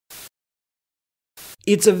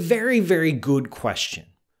It's a very, very good question.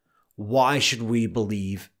 Why should we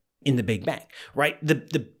believe in the Big Bang, right?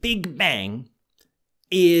 The Big Bang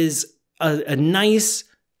is a nice,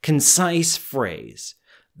 concise phrase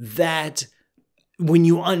that, when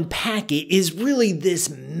you unpack it, is really this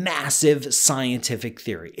massive scientific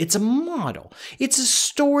theory. It's a model. It's a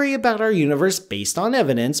story about our universe based on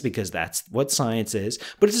evidence, because that's what science is.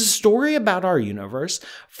 But it's a story about our universe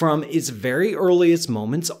from its very earliest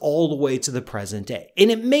moments all the way to the present day.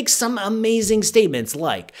 And it makes some amazing statements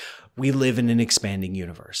like, we live in an expanding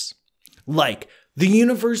universe. Like, the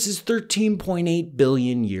universe is 13.8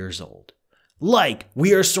 billion years old. Like,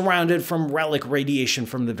 we are surrounded from relic radiation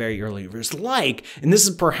from the very early universe. Like, and this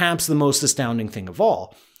is perhaps the most astounding thing of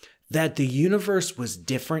all, that the universe was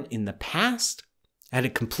different in the past, had a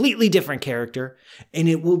completely different character, and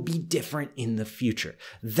it will be different in the future.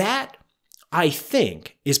 That, I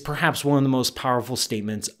think, is perhaps one of the most powerful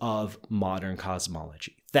statements of modern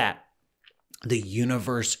cosmology. That the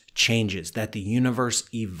universe changes, that the universe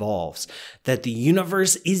evolves, that the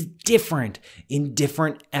universe is different in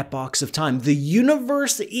different epochs of time. The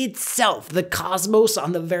universe itself, the cosmos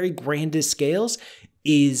on the very grandest scales,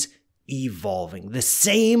 is evolving the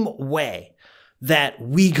same way that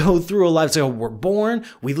we go through a life. So we're born,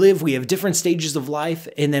 we live, we have different stages of life,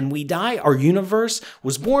 and then we die. Our universe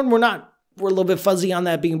was born. We're a little bit fuzzy on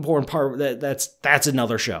that being born part. That's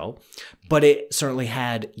another show. But it certainly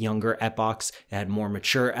had younger epochs, it had more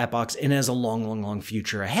mature epochs, and has a long, long, long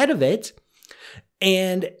future ahead of it.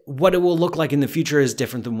 And what it will look like in the future is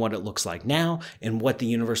different than what it looks like now, and what the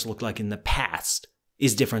universe looked like in the past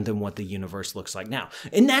is different than what the universe looks like now.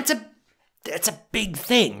 And that's a big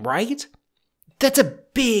thing, right? That's a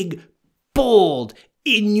big, bold,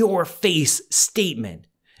 in-your-face statement.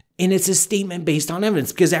 And it's a statement based on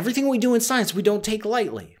evidence, because everything we do in science, we don't take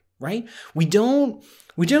lightly, right? We don't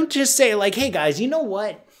just say like, hey guys, you know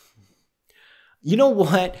what?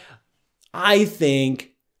 I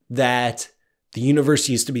think that the universe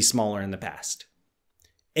used to be smaller in the past.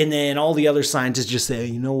 And then all the other scientists just say,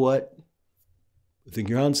 you know what? I think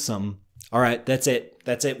you're on something. All right, that's it.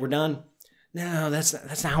 We're done. No, that's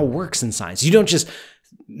not how it works in science. You don't just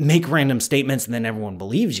make random statements and then everyone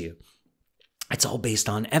believes you. It's all based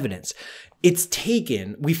on evidence.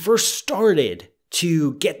 We first started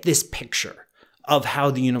to get this picture of how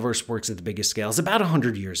the universe works at the biggest scales about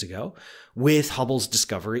 100 years ago with Hubble's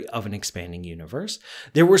discovery of an expanding universe.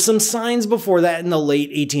 There were some signs before that in the late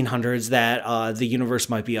 1800s that the universe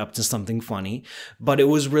might be up to something funny, but it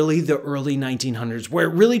was really the early 1900s where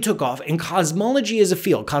it really took off. And cosmology is a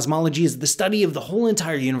field. Cosmology is the study of the whole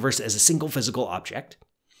entire universe as a single physical object.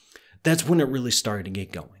 That's when it really started to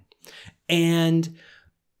get going. And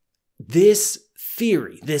this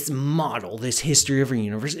theory, this model, this history of our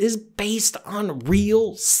universe is based on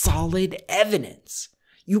real, solid evidence.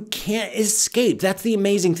 You can't escape. That's the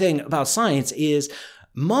amazing thing about science is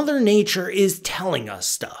Mother Nature is telling us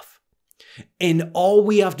stuff. And all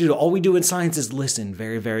we do in science is listen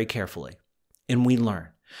very, very carefully. And we learn.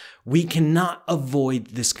 We cannot avoid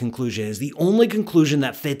this conclusion. It's the only conclusion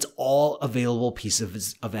that fits all available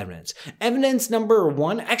pieces of evidence. Evidence number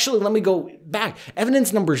one, actually, let me go back.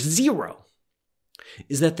 Evidence number 0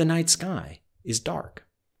 is that the night sky is dark.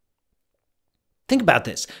 Think about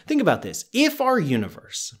this. If our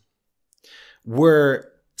universe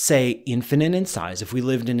were, say, infinite in size, if we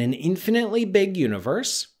lived in an infinitely big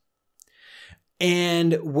universe,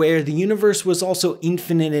 and where the universe was also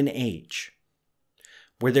infinite in age,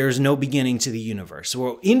 where there is no beginning to the universe. So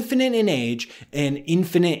we're infinite in age and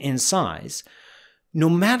infinite in size. No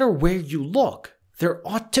matter where you look, there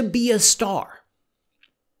ought to be a star.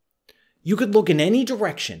 You could look in any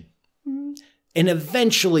direction, and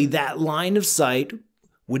eventually that line of sight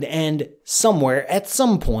would end somewhere at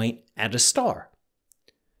some point at a star.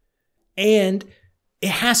 And it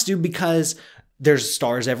has to, because there's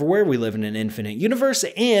stars everywhere. We live in an infinite universe,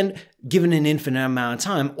 and given an infinite amount of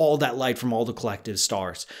time, all that light from all the collective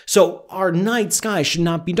stars. So our night sky should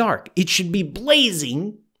not be dark. It should be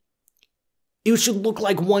blazing. It should look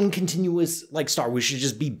like one continuous star. We should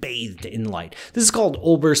just be bathed in light. This is called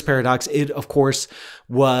Olber's paradox. It, of course,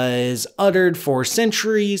 was uttered for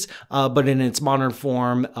centuries, but in its modern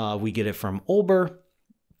form, we get it from Olber.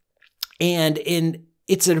 And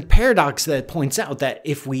it's a paradox that points out that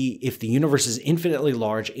if the universe is infinitely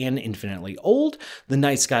large and infinitely old, the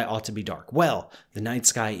night sky ought to be dark. Well, the night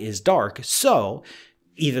sky is dark, so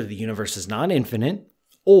either the universe is not infinite,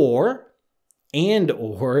 or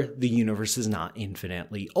the universe is not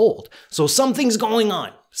infinitely old. So something's going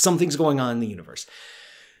on. Something's going on in the universe.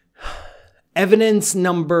 Evidence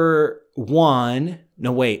number 1.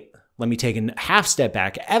 No, wait. let me take a half step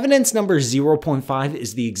back. Evidence number 0.5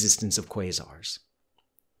 is the existence of quasars.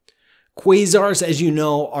 Quasars, as you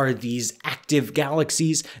know, are these active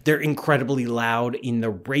galaxies. They're incredibly loud in the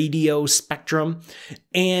radio spectrum.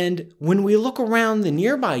 And when we look around the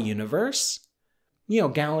nearby universe,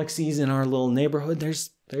 galaxies in our little neighborhood, there's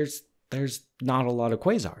not a lot of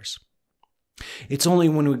quasars. It's only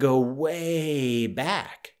when we go way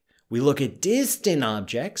back, we look at distant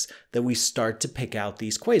objects, that we start to pick out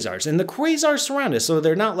these quasars. And the quasars surround us, so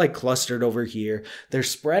they're not like clustered over here. They're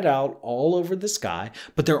spread out all over the sky,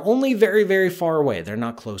 but they're only very, very far away. They're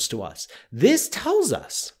not close to us. This tells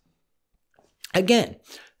us, again,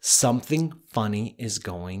 something funny is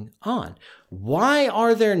going on. Why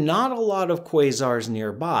are there not a lot of quasars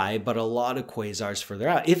nearby, but a lot of quasars further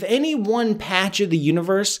out? If any one patch of the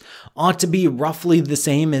universe ought to be roughly the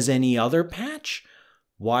same as any other patch,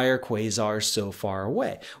 why are quasars so far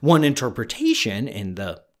away? One interpretation, and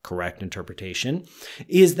the correct interpretation,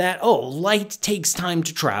 is that, light takes time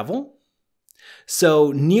to travel.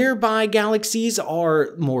 So nearby galaxies are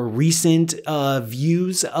more recent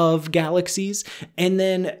views of galaxies. And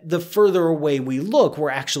then the further away we look,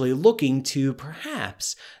 we're actually looking to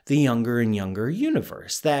perhaps the younger and younger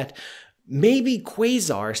universe. That maybe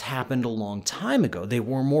quasars happened a long time ago. They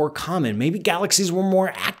were more common. Maybe galaxies were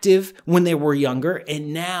more active when they were younger.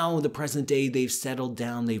 And now, the present day, they've settled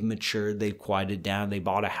down, they've matured, they've quieted down. They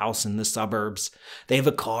bought a house in the suburbs. They have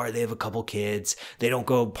a car, they have a couple kids. They don't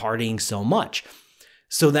go partying so much.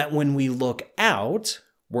 So that when we look out,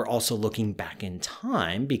 we're also looking back in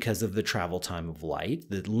time because of the travel time of light,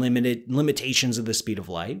 the limitations of the speed of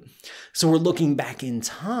light. So we're looking back in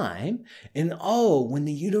time, and when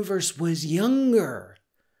the universe was younger,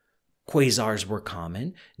 quasars were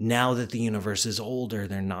common. Now that the universe is older,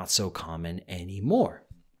 they're not so common anymore.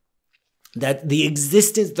 That the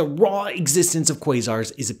raw existence of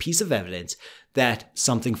quasars is a piece of evidence that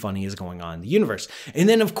something funny is going on in the universe. And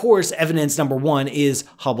then, of course, evidence number 1 is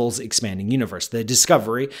Hubble's expanding universe, the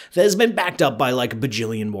discovery that has been backed up by like a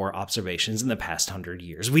bajillion more observations in the past 100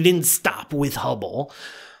 years. We didn't stop with Hubble.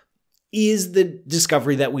 Is the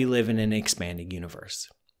discovery that we live in an expanding universe.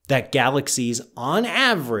 That galaxies, on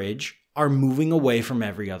average, are moving away from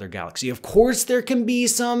every other galaxy. Of course, there can be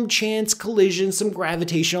some chance collisions, some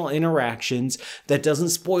gravitational interactions that doesn't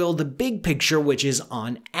spoil the big picture, which is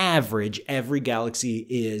on average, every galaxy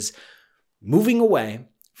is moving away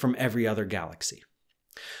from every other galaxy.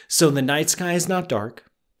 So the night sky is not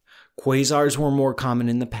dark. Quasars were more common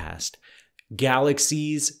in the past.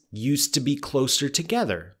 Galaxies used to be closer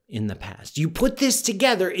together in the past. You put this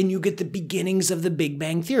together and you get the beginnings of the Big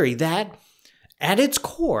Bang Theory. That, at its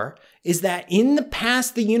core, is that in the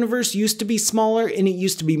past, the universe used to be smaller and it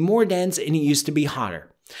used to be more dense and it used to be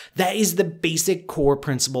hotter. That is the basic core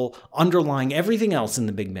principle underlying everything else in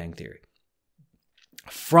the Big Bang Theory.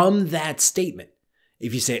 From that statement,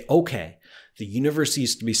 if you say, okay, the universe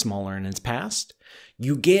used to be smaller in its past,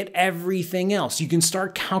 you get everything else. You can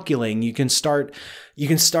start calculating. You can start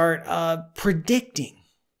predicting.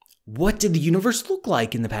 What did the universe look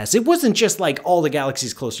like in the past? It wasn't just like all the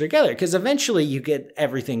galaxies closer together, because eventually you get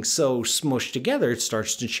everything so smushed together, it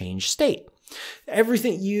starts to change state.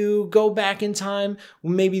 Everything, you go back in time,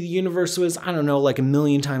 maybe the universe was, like 1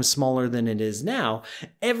 million times smaller than it is now.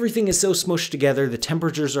 Everything is so smushed together, the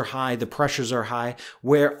temperatures are high, the pressures are high,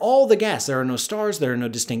 where all the gas, there are no stars, there are no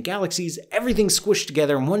distinct galaxies, everything's squished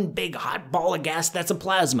together in one big hot ball of gas, that's a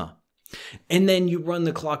plasma. And then you run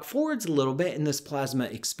the clock forwards a little bit and this plasma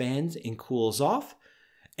expands and cools off,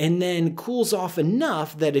 and then cools off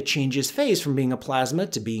enough that it changes phase from being a plasma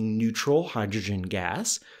to being neutral hydrogen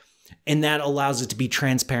gas. And that allows it to be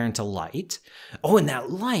transparent to light. And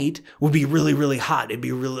that light would be really, really hot. It'd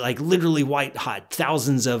be really literally white hot,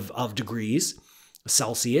 thousands of degrees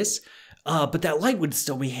Celsius. But that light would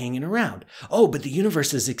still be hanging around. But the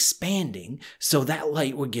universe is expanding, so that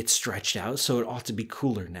light would get stretched out, so it ought to be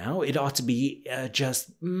cooler now. It ought to be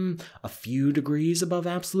just a few degrees above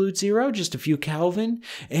absolute zero, just a few Kelvin,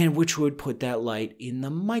 and which would put that light in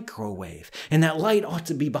the microwave. And that light ought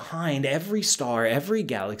to be behind every star, every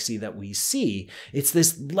galaxy that we see. It's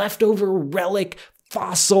this leftover relic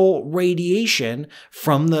fossil radiation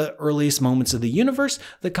from the earliest moments of the universe,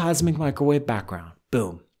 the cosmic microwave background.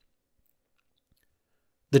 Boom.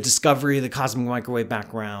 The discovery of the cosmic microwave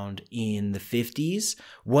background in the 50s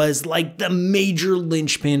was like the major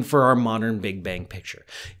linchpin for our modern Big Bang picture.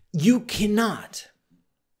 You cannot,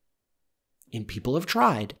 and people have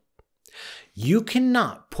tried, you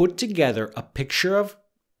cannot put together a picture of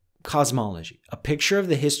cosmology, a picture of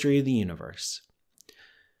the history of the universe,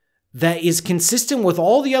 that is consistent with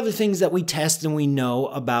all the other things that we test and we know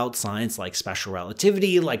about science, like special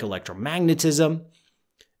relativity, like electromagnetism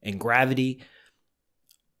and gravity,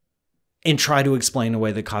 and try to explain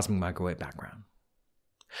away the cosmic microwave background.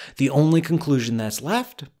 The only conclusion that's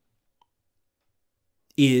left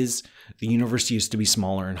is the universe used to be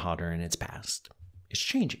smaller and hotter in its past. It's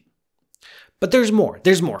changing. But there's more.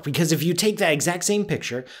 There's more. Because if you take that exact same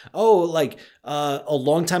picture, a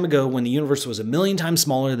long time ago when the universe was 1,000,000 times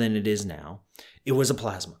smaller than it is now, it was a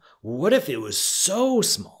plasma. What if it was so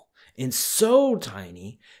small and so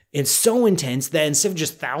tiny and so intense that instead of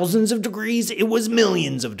just thousands of degrees, it was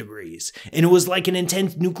millions of degrees? And it was like an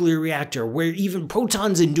intense nuclear reactor where even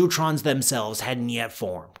protons and neutrons themselves hadn't yet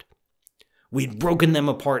formed. We'd broken them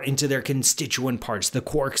apart into their constituent parts, the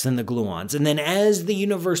quarks and the gluons. And then as the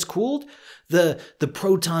universe cooled, the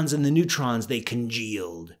protons and the neutrons, they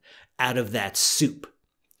congealed out of that soup.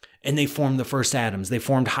 And they formed the first atoms. They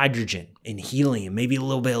formed hydrogen and helium, maybe a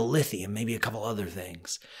little bit of lithium, maybe a couple other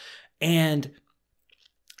things. And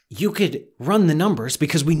you could run the numbers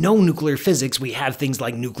because we know nuclear physics. We have things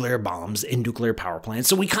like nuclear bombs and nuclear power plants.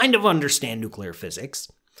 So we kind of understand nuclear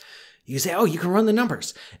physics. You say, oh, you can run the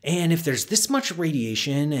numbers. And if there's this much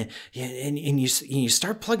radiation and you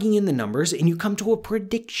start plugging in the numbers and you come to a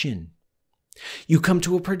prediction. You come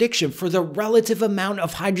to a prediction for the relative amount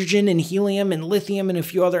of hydrogen and helium and lithium and a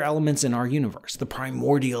few other elements in our universe, the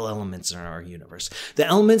primordial elements in our universe, the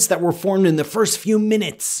elements that were formed in the first few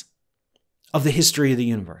minutes of the history of the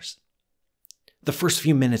universe, the first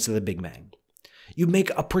few minutes of the Big Bang. You make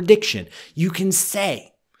a prediction. You can say,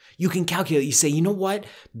 you can calculate, you say, you know what?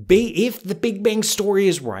 If the Big Bang story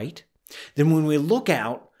is right, then when we look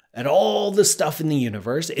out at all the stuff in the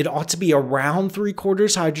universe, it ought to be around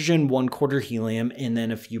 3/4 hydrogen, 1/4 helium, and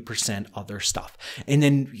then a few percent other stuff. And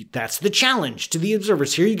then that's the challenge to the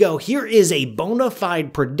observers. Here you go. Here is a bona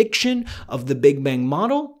fide prediction of the Big Bang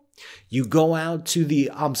model. You go out to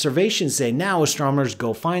the observation, say, now astronomers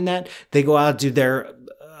go find that. They go out, do their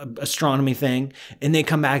astronomy thing, and they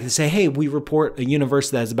come back and say, hey, we report a universe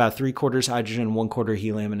that has about 3/4 hydrogen, 1/4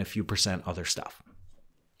 helium, and a few percent other stuff.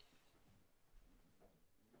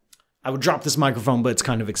 I would drop this microphone, but it's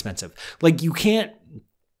kind of expensive. Like, you can't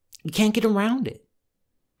get around it.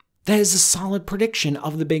 That is a solid prediction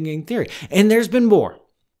of the Big Bang Theory. And there's been more.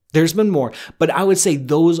 There's been more. But I would say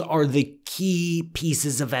those are the key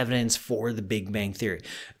pieces of evidence for the Big Bang Theory.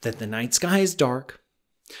 That the night sky is dark,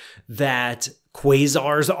 that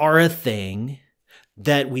quasars are a thing,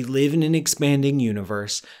 that we live in an expanding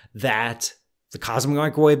universe, that the cosmic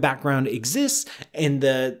microwave background exists, and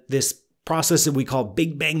this process that we call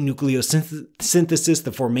Big Bang nucleosynthesis,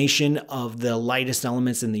 the formation of the lightest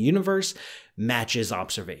elements in the universe, matches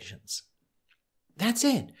observations. That's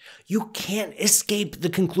it. You can't escape the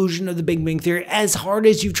conclusion of the Big Bang Theory as hard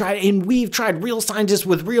as you've tried. And we've tried. Real scientists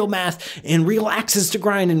with real math and real axes to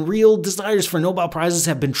grind and real desires for Nobel Prizes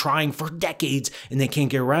have been trying for decades and they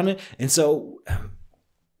can't get around it. And so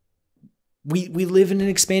we live in an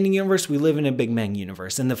expanding universe. We live in a Big Bang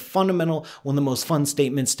universe. And the fundamental, one of the most fun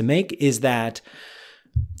statements to make is that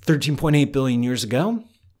 13.8 billion years ago,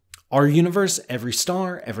 our universe, every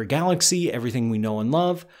star, every galaxy, everything we know and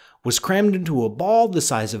love, was crammed into a ball the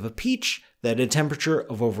size of a peach that had a temperature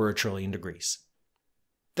of over 1 trillion degrees.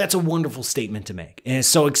 That's a wonderful statement to make. And it's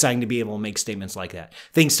so exciting to be able to make statements like that,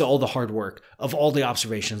 thanks to all the hard work of all the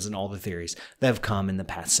observations and all the theories that have come in the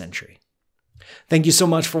past century. Thank you so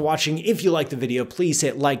much for watching. If you liked the video, please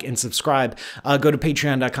hit like and subscribe. Go to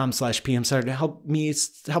patreon.com/pmsutter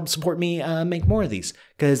to help support me make more of these,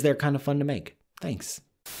 because they're kind of fun to make. Thanks.